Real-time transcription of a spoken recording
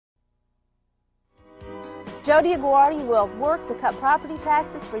Joe DioGuardi will work to cut property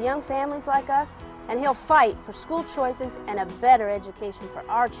taxes for young families like us, and he'll fight for school choices and a better education for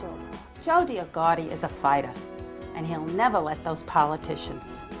our children. Joe DioGuardi is a fighter, and he'll never let those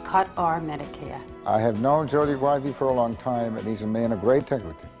politicians cut our Medicare. I have known Joe DioGuardi for a long time, and he's a man of great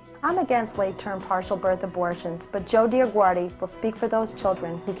integrity. I'm against late-term partial birth abortions, but Joe DioGuardi will speak for those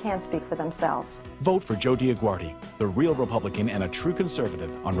children who can't speak for themselves. Vote for Joe DioGuardi, the real Republican and a true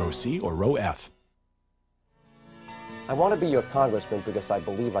conservative, on row C or row F. I want to be your congressman because I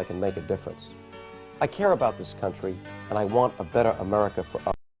believe I can make a difference. I care about this country, and I want a better America for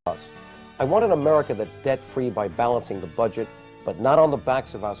us. I want an America that's debt-free by balancing the budget, but not on the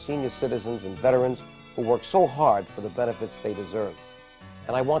backs of our senior citizens and veterans who work so hard for the benefits they deserve.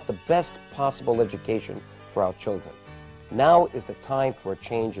 And I want the best possible education for our children. Now is the time for a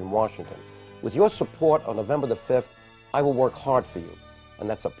change in Washington. With your support on November the 5th, I will work hard for you, and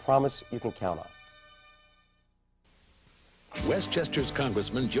that's a promise you can count on. Westchester's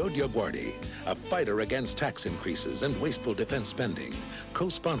Congressman Joe DioGuardi, a fighter against tax increases and wasteful defense spending,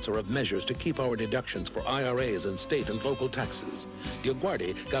 co-sponsor of measures to keep our deductions for IRAs and state and local taxes.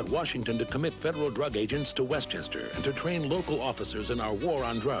 DioGuardi got Washington to commit federal drug agents to Westchester and to train local officers in our war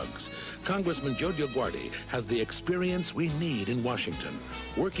on drugs. Congressman Joe DioGuardi has the experience we need in Washington,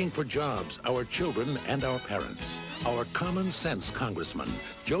 working for jobs, our children, and our parents. Our common sense Congressman,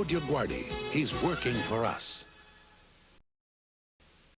 Joe DioGuardi. He's working for us.